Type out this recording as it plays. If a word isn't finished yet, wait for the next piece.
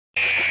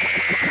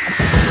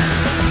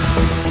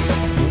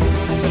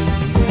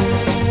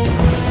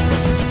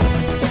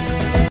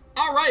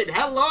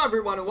Hello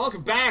everyone and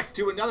welcome back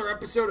to another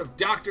episode of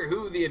Doctor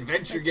Who The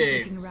Adventure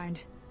Games. Looking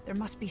around. There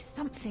must be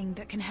something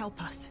that can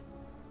help us.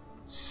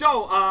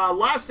 So,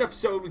 last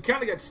episode we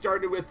kind of got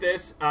started with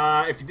this.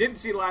 If you didn't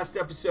see last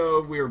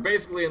episode, we were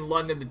basically in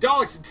London. The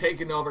Daleks had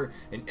taken over,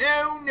 and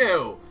oh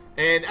no!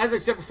 And as I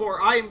said before,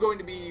 I am going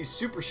to be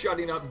super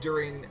shutting up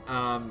during,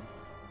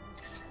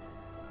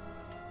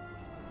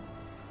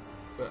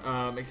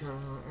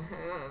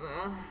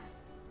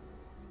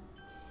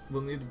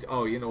 we'll need to.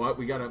 Oh, you know what?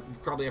 We gotta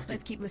probably have to.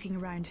 Let's keep looking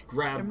around.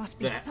 Grab there must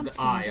be something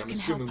the eye. that I'm can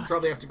assuming we help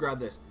probably us. have to grab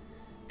this.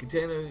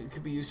 Container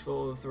could be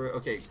useful.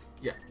 Okay,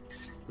 yeah,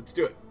 let's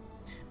do it.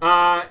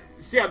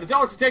 So yeah, the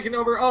Daleks are taking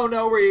over. Oh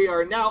no, we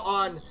are now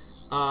on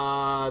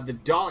the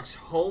Daleks'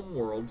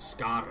 homeworld,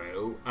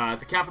 Skaro,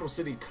 the capital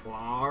city,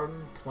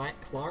 Clarn,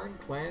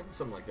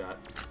 something like that.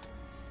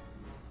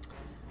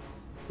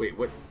 Wait,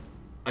 what?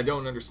 I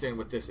don't understand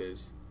what this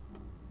is.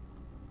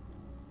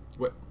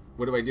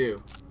 What do I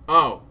do?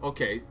 Oh,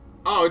 okay.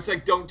 Oh, it's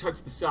like don't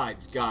touch the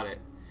sides. Got it.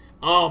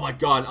 Oh my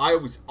god, I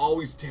was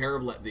always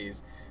terrible at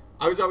these.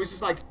 I was always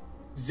just like,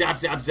 zap,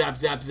 zap, zap,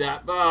 zap,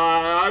 zap.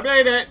 I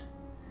made it!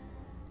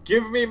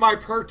 Give me my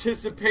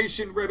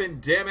participation ribbon,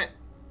 damn it.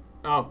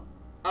 Oh.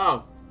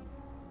 Oh.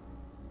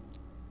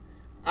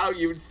 Oh,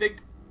 you would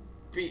think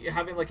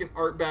having like an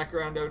art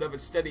background I would have a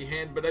steady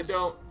hand, but I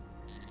don't.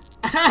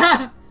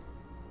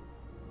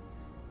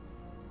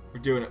 We're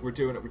doing it, we're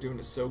doing it, we're doing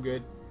it so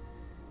good.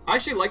 I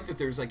actually like that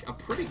there's like a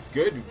pretty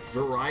good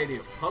variety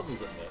of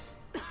puzzles in this.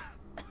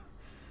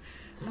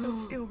 I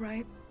don't feel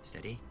right.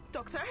 Steady.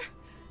 Doctor?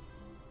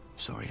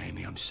 Sorry,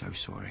 Amy, I'm so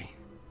sorry.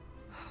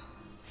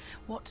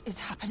 What is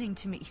happening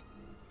to me?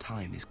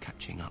 Time is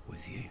catching up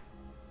with you.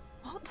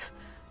 What?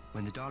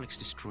 When the Daleks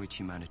destroyed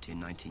humanity in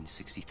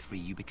 1963,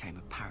 you became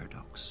a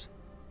paradox.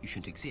 You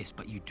shouldn't exist,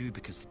 but you do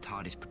because the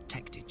TARDIS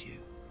protected you.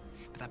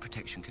 But that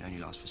protection can only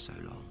last for so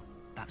long.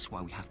 That's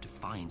why we have to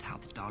find how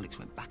the Daleks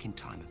went back in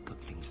time and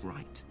put things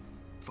right.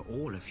 For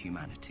all of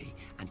humanity,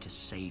 and to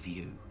save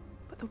you.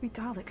 But there'll be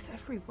Daleks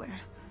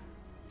everywhere.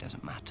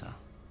 Doesn't matter.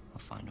 I'll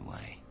find a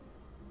way.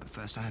 But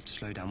first I have to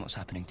slow down what's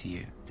happening to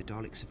you. The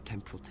Daleks have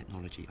temporal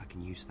technology. I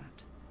can use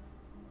that.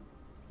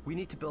 We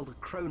need to build a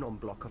chronon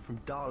blocker from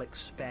Dalek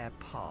spare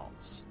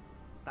parts.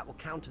 That will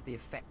counter the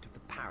effect of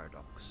the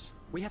paradox.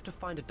 We have to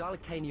find a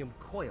Dalekanium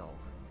coil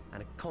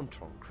and a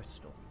Contron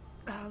crystal.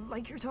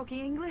 Like you're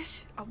talking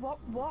English?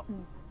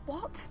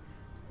 What?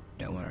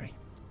 Don't worry.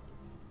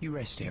 You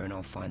rest here and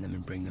I'll find them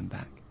and bring them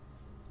back.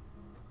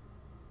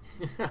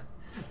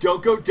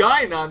 Don't go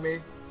dying on me.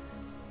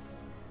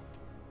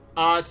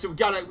 So we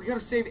gotta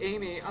save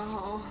Amy.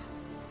 Oh,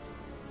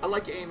 I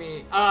like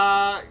Amy.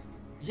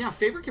 Yeah,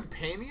 favorite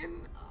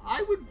companion?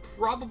 I would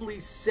probably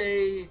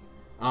say, you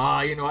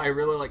know, I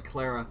really like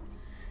Clara.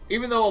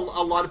 Even though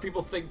a lot of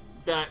people think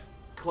that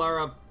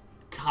Clara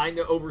kind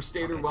of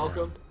overstayed her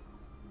welcome.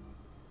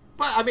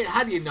 But, I mean,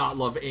 how do you not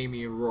love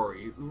Amy and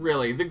Rory?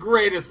 Really, the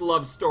greatest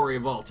love story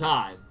of all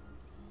time.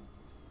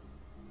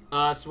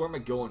 So where am I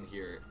going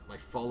here? Am I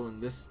following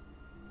this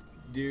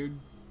dude?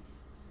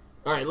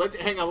 Alright,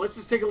 hang on, let's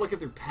just take a look at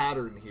their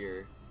pattern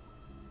here.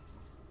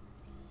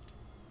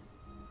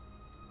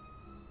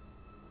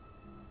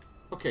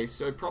 Okay,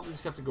 so I probably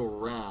just have to go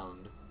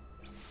around.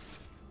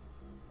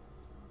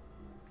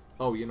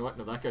 Oh, you know what?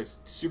 No, that guy's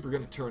super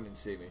gonna turn and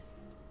see me.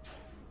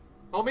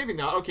 Oh, maybe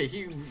not. Okay,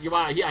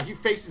 yeah, he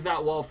faces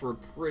that wall for a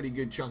pretty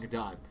good chunk of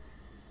time.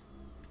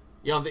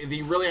 You know,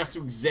 he really has to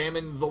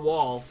examine the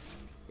wall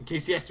in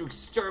case he has to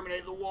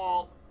exterminate the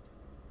wall.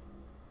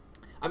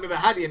 I mean, but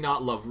how do you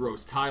not love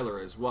Rose Tyler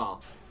as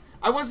well?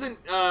 I wasn't,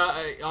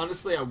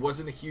 honestly, I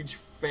wasn't a huge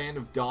fan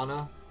of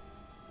Donna.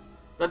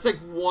 That's like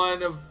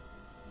one of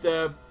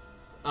the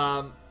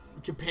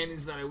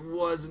companions that I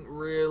wasn't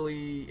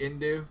really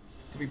into,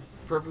 to be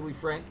perfectly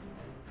frank.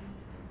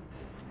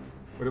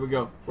 Where do we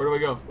go? Where do I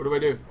go? What do I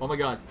do? Oh my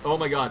god. Oh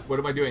my god. What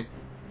am I doing?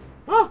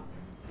 Ah!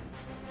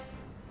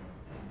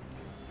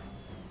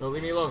 No,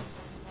 leave me alone.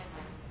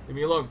 Leave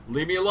me alone.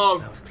 Leave me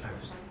alone. That was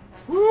close.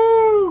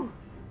 Woo!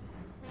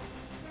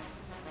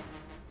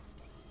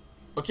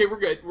 Okay, we're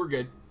good. We're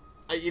good.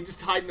 You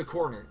just hide in a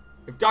corner.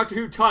 If Doctor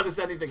Who taught us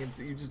anything, it's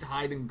you just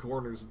hide in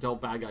corners until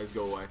bad guys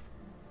go away.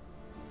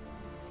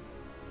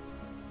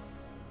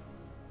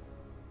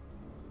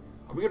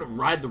 Are we gonna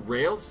ride the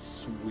rails?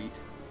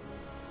 Sweet.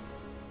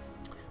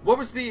 Who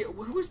was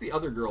the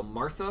other girl?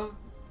 Martha?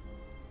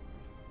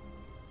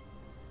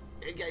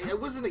 I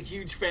wasn't a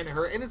huge fan of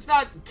her, and it's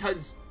not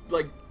because,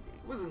 like,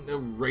 it wasn't a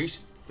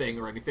race thing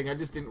or anything. I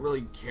just didn't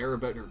really care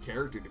about her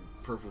character, to be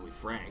perfectly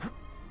frank.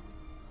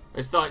 I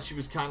just thought she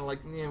was kind of like,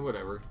 yeah,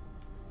 whatever.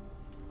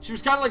 She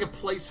was kind of like a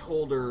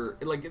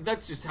placeholder. Like,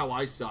 that's just how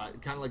I saw it.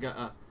 Kind of like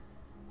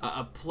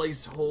a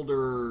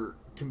placeholder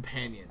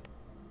companion.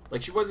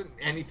 Like, she wasn't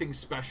anything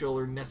special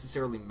or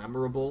necessarily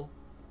memorable.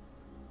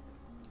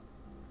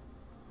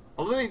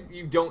 Although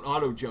you don't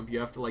auto-jump, you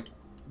have to, like,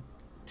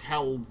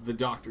 tell the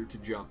Doctor to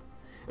jump.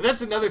 And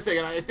that's another thing,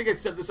 and I think I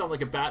said this on,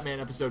 like, a Batman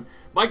episode.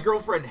 My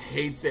girlfriend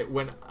hates it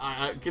when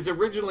because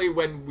originally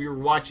when we were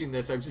watching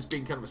this, I was just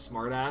being kind of a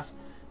smartass.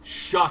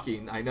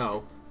 Shocking, I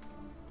know.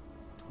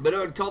 But I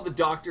would call the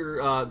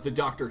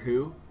Doctor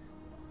Who.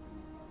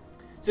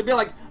 So it'd be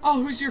like,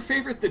 oh, who's your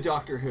favorite, the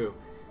Doctor Who?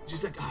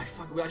 She's like, oh,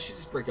 fuck, I should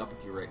just break up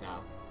with you right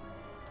now.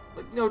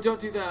 Like, no, don't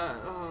do that.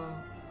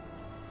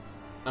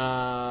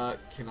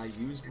 Can I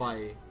use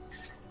my...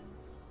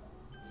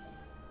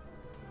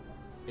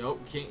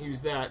 Nope, can't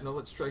use that. No,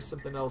 let's try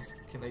something else.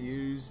 Can I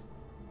use...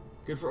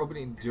 Good for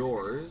opening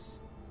doors.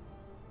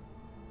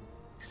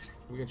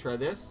 We gonna try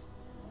this?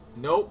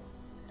 Nope.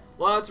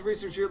 Lots of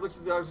research here. Looks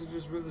at the dogs are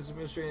just ruthless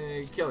administrating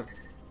and killing.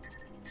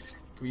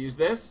 Can we use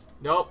this?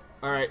 Nope.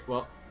 Alright,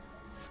 well...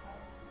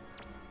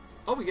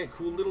 Oh, we get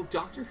cool little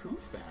Doctor Who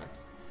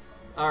facts.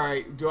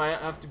 Alright, do I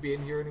have to be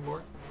in here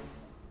anymore?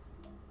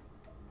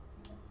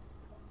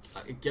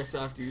 I guess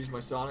I have to use my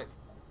Sonic.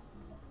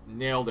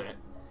 Nailed it.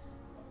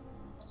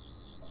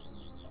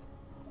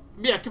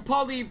 Yeah,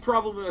 Capaldi,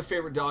 probably my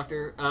favorite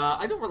Doctor.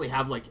 I don't really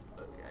have, like...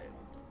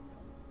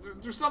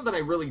 there's none that I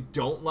really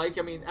don't like.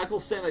 I mean,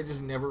 Eccleston I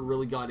just never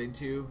really got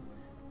into.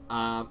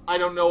 I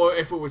don't know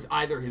if it was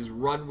either his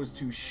run was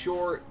too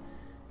short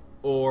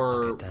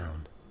or...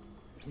 Down.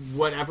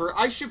 Whatever.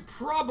 I should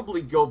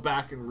probably go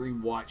back and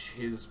rewatch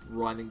his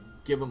run and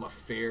give him a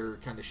fair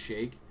kind of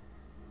shake.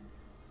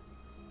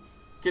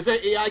 Because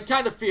I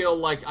kind of feel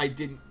like I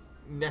didn't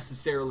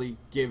necessarily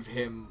give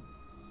him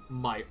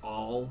my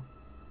all.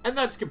 And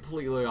that's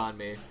completely on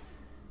me.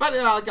 But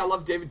like, I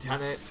love David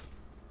Tennant.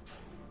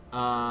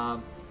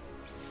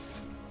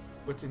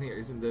 What's in here?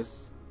 Isn't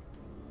this...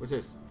 What's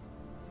this?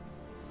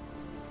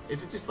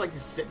 Is it just like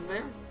he's sitting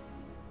there?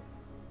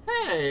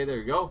 Hey, there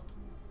you go.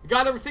 You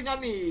got everything I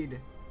need.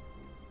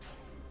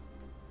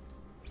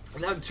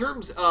 Now, in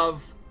terms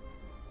of...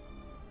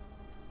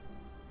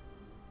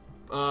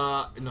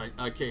 no,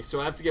 okay,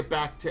 so I have to get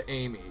back to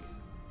Amy.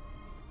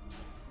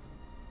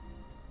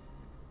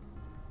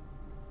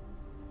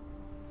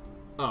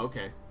 Oh,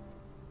 okay.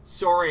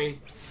 Sorry,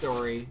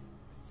 Amy,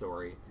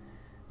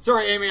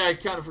 I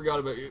kind of forgot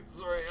about you.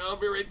 Sorry, I'll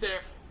be right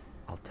there.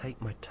 I'll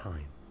take my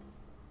time.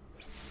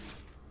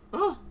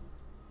 So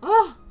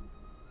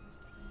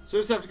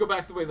I just have to go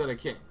back the way that I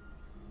came.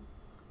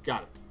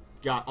 Got it.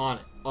 Got on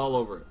it. All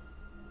over it.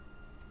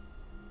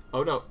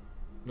 Oh, no.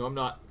 No, I'm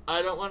not.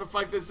 I don't want to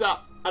fuck this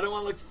up. I don't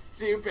want to look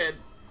stupid.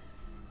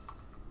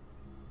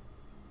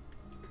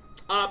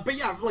 But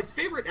yeah, like,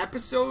 favorite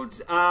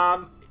episodes,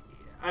 I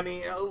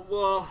mean,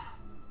 well...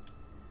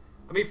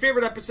 I mean,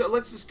 favorite episode,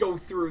 let's just go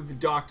through the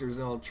Doctors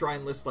and I'll try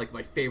and list, like,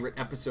 my favorite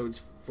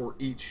episodes for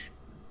each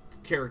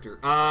character.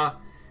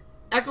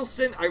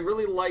 Eccleston, I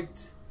really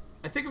liked,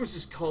 I think it was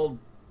just called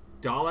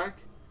Dalek.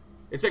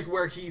 It's like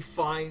where he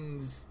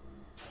finds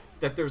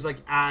that there's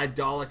like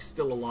Dalek's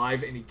still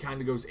alive and he kind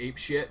of goes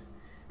apeshit.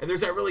 And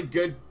there's that really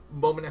good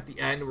moment at the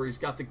end where he's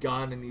got the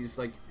gun and he's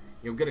like,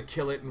 you know, gonna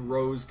kill it, and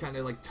Rose kind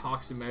of like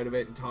talks him out of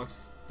it and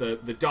talks the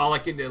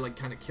Dalek into like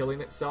kind of killing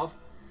itself.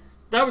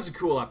 That was a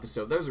cool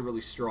episode. That was a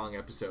really strong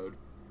episode.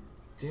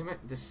 Damn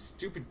it, this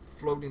stupid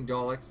floating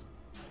Daleks.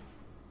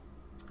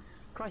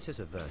 Crisis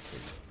averted.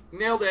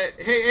 Nailed it.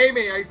 Hey,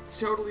 Amy, I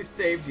totally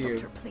saved you.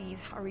 Doctor,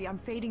 please hurry. I'm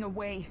fading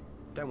away.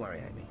 Don't worry,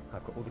 Amy.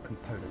 I've got all the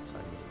components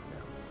I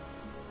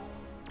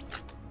need now.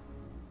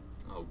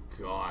 Oh,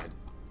 God.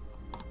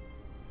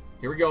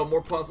 Here we go.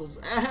 More puzzles.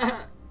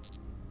 Ah!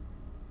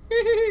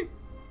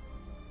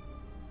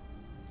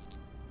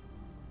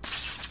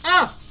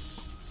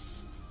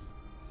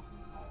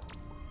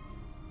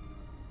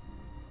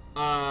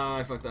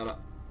 I fucked that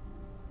up.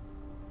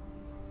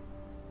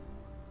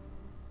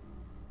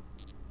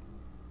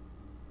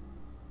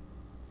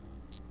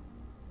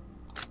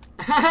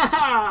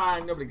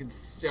 Nobody can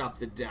stop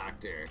the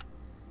Doctor.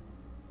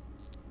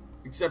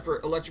 Except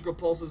for electrical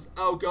pulses.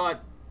 Oh, God.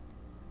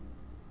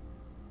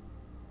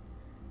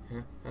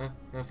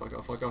 Fuck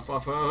off, fuck off,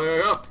 fuck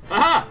off.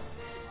 Aha!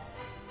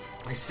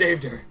 I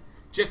saved her.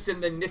 Just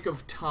in the nick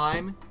of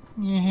time.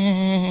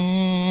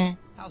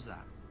 How's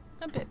that?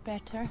 A bit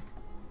better.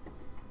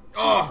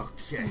 Oh,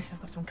 okay. At least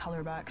I've got some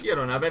colour back. You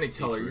don't have any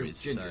color. Zephyr You're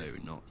is ginger.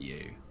 so not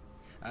you.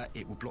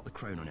 It will block the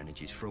chronon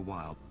energies for a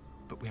while,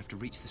 but we have to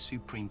reach the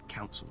Supreme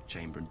Council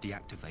chamber and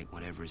deactivate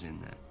whatever is in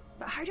there.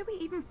 But how do we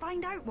even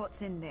find out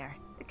what's in there?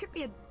 It could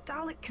be a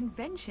Dalek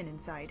convention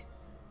inside.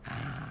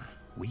 Ah,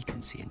 we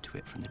can see into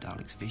it from the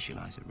Daleks'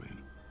 visualizer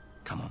room.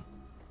 Come on.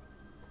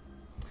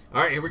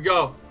 Alright, here we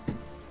go.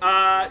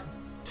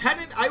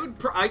 Tennant,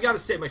 I gotta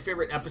say my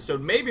favorite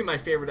episode, maybe my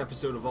favorite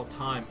episode of all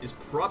time, is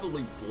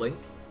probably Blink.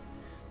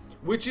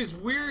 Which is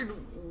weird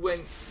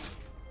when...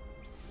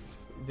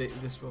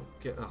 this won't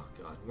get... Oh,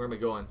 God. Where am I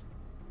going?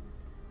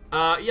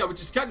 Yeah, which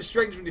is kind of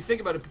strange when you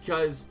think about it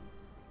because...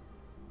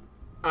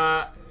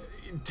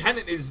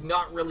 Tennant is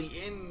not really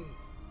in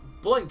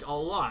Blink a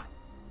lot.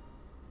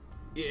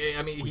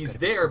 I mean, he's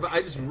there, but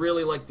I just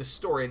really like the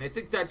story. And I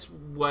think that's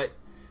what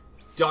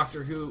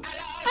Doctor Who...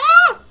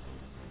 Ah!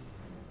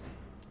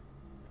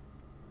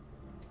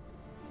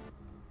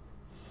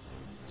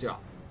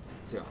 Stop.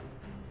 Stop.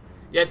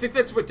 Yeah, I think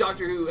that's what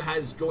Doctor Who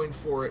has going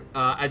for it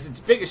as its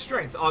biggest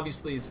strength,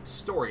 obviously, is its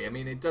story. I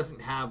mean, it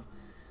doesn't have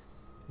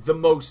the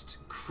most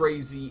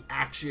crazy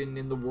action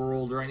in the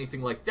world or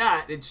anything like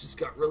that. It's just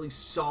got really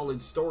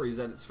solid stories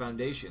at its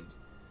foundations.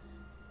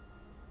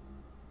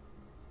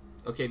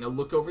 Okay, now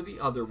look over the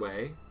other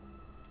way.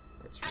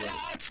 That's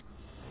right.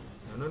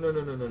 No, no, no,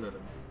 no, no, no, no, no.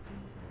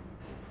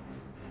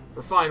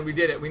 We're fine. We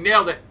did it. We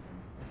nailed it.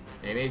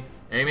 Amy,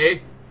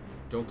 Amy,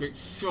 don't get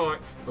shot.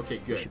 Okay,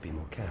 good. We should be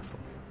more careful.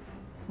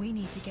 We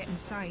need to get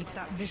inside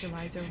that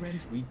visualizer room.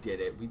 We did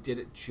it. We did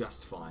it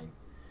just fine.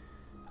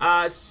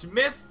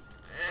 Smith.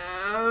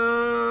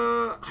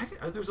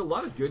 There's a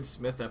lot of good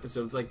Smith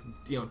episodes, like,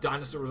 you know,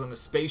 Dinosaurs on a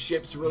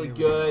Spaceship's really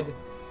good.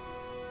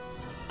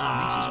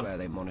 This is where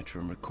they monitor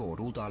and record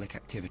all Dalek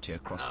activity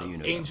across the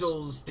universe.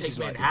 Angels This Take is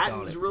like the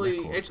Manhattan's Dalek really...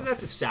 Records that's a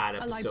Office. sad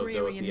A episode, though, at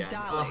librarian the end.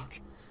 Dalek.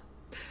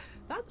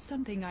 That's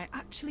something I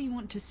actually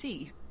want to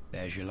see.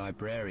 There's your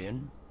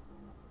librarian,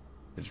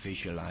 the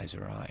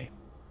visualizer eye.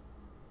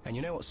 And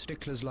you know what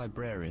Stickler's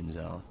librarians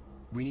are?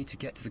 We need to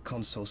get to the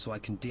console so I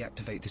can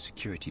deactivate the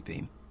security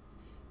beam.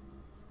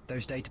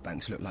 Those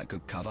databanks look like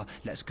good cover.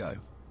 Let's go.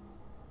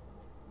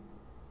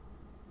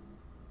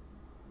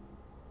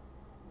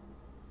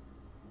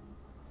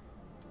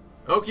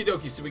 Okie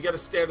dokie, so we gotta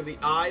stare to the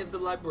eye of the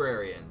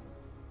librarian.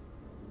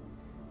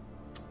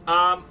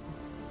 Yeah,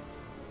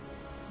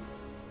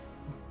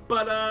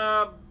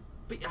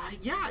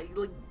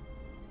 like,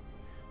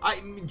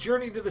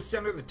 Journey to the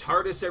Center of the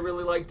TARDIS I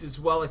really liked as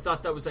well. I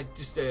thought that was, like,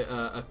 just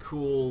a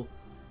cool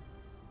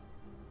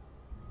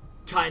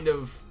kind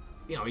of,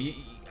 you know,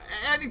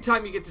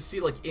 anytime you get to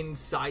see, like,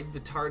 inside the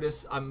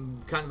TARDIS,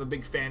 I'm kind of a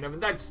big fan of,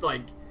 and that's,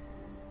 like,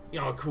 you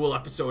know, a cool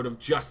episode of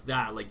just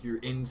that. Like, you're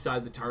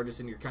inside the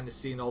TARDIS and you're kind of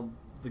seeing all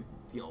the,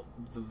 you know,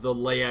 the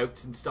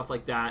layouts and stuff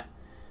like that.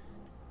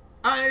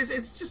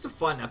 It's just a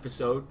fun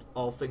episode,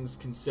 all things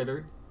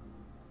considered.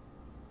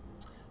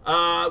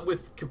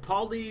 With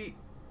Capaldi,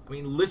 I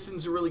mean,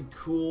 Listen's a really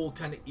cool,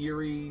 kind of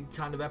eerie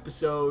kind of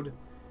episode.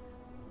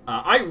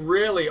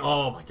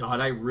 Oh my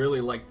god, I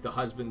really liked The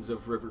Husbands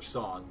of River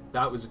Song.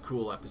 That was a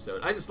cool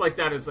episode. I just like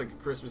that as, like, a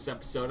Christmas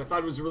episode. I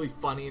thought it was really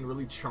funny and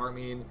really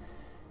charming.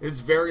 It was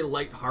very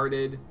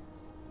lighthearted.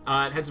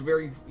 It has a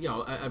very, you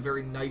know, a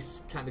very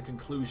nice kind of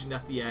conclusion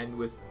at the end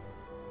with,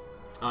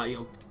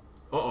 you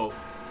know,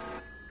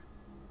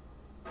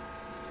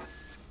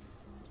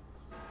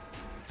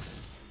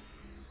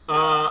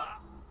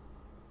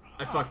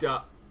 I fucked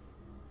up.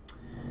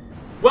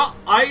 Well,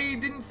 I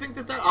didn't think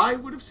that eye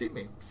would have seen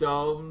me.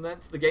 So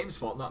that's the game's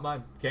fault, not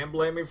mine. Can't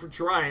blame me for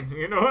trying.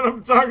 You know what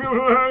I'm talking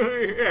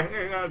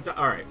about?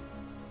 Alright.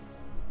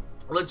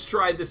 Let's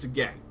try this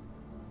again.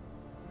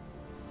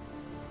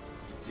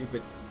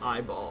 Stupid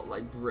eyeball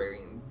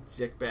librarian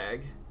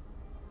dickbag.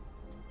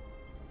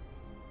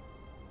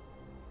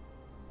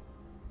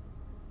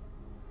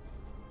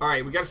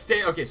 Alright, we gotta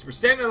stay. Okay, so we're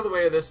standing out of the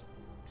way of this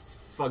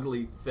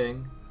fugly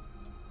thing.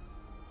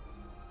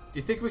 Do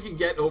you think we can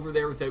get over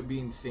there without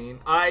being seen?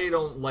 I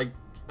don't like.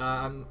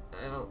 I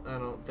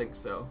don't think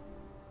so.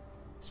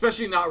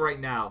 Especially not right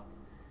now.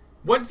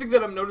 One thing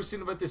that I'm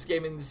noticing about this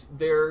game is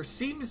there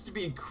seems to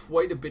be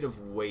quite a bit of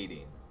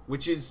waiting,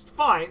 which is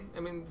fine. I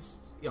mean,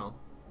 it's, you know,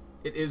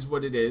 it is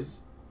what it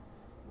is.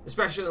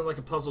 Especially in, like,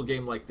 a puzzle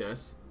game like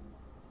this.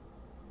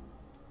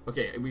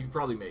 Okay, we can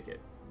probably make it.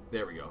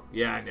 There we go.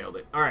 Yeah, I nailed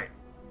it. All right.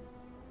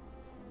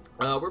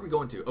 Where are we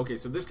going to? Okay,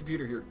 so this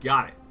computer here,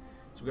 got it.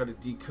 So we got to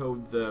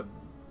decode the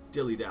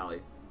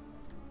dilly-dally.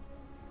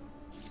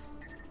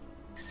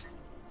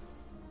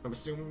 I'm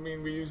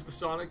assuming we use the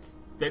Sonic.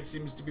 That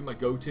seems to be my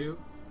go-to.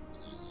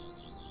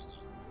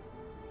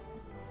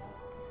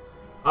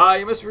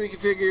 You must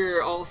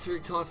reconfigure all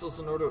 3 consoles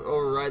in order to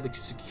override the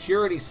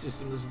security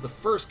system. This is the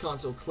first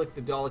console. Click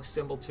the Dalek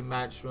symbol to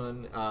match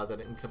one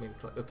that incoming.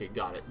 Okay,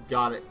 got it.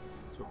 Got it.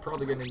 So we're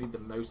probably going to need the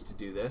mouse to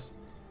do this.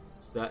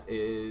 So that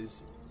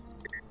is...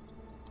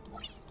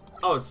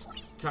 Oh, it's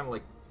kind of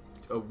like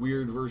a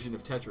weird version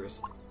of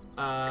Tetris.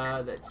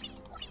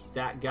 That's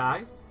that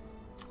guy.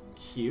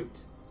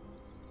 Cute.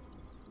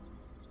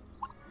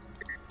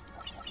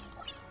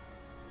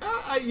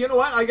 You know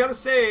what? I gotta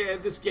say,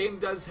 this game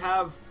does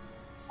have...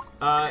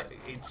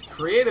 it's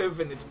creative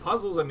and it's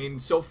puzzles. I mean,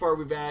 so far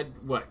we've had,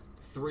 what,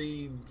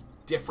 3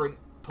 different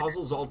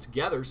puzzles all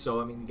together.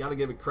 So, I mean, you gotta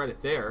give it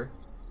credit there.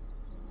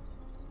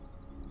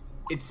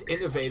 It's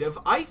innovative.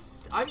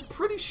 I'm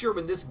pretty sure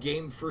when this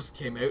game first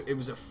came out, it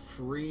was a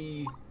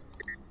free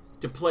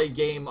to play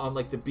game on,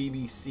 like, the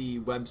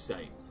BBC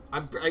website.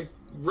 I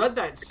read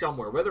that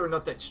somewhere. Whether or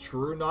not that's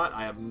true or not,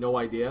 I have no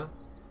idea.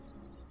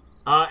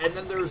 And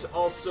then there's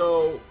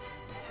also...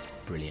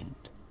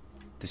 Brilliant.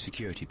 The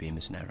security beam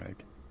is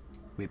narrowed.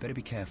 We better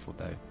be careful,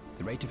 though.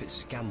 The rate of its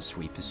scan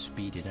sweep is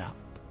speeded up.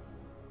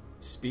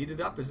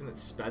 Speeded up? Isn't it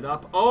sped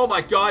up? Oh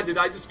my god, did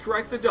I just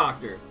correct the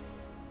doctor?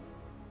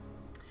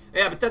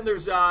 Yeah, but then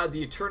there's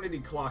the Eternity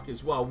Clock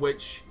as well,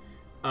 which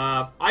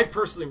I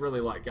personally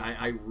really like.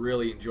 I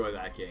really enjoy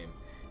that game.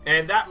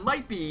 And that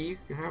might be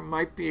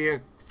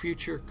a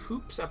future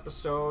Coops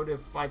episode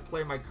if I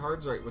play my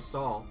cards right with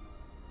Saul.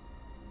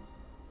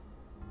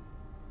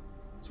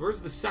 So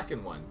where's the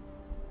second one?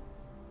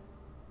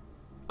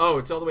 Oh,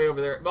 it's all the way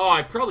over there. Oh,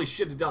 I probably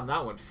should have done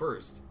that one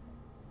first.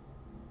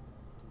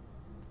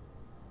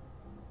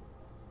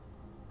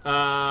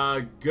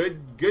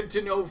 Good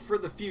to know for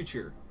the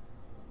future.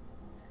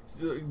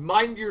 So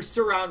mind your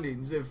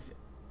surroundings.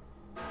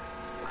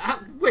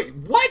 Wait,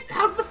 what?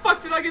 How the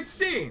fuck did I get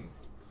seen?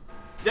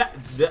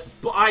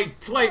 I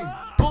claim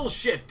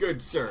bullshit,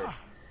 good sir.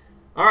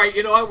 Alright,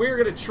 you know what? We're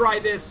gonna try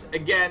this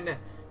again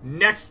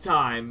next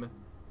time.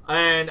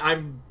 And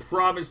I'm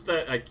promised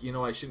that, you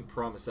know, I shouldn't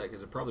promise that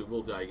because I probably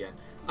will die again.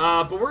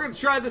 But we're going to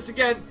try this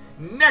again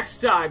next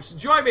time. So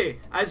join me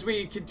as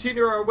we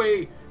continue our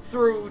way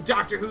through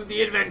Doctor Who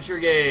The Adventure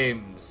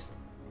Games.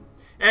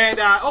 And,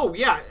 oh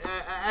yeah,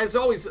 as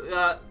always,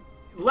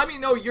 let me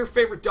know your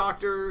favorite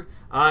Doctor,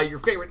 your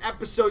favorite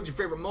episodes, your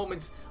favorite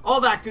moments, all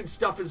that good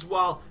stuff as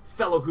well,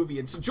 fellow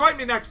Whovians. So join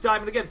me next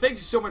time. And again, thank you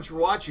so much for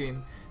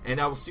watching.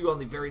 And I will see you on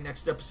the very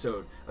next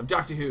episode of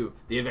Doctor Who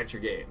The Adventure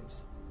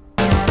Games.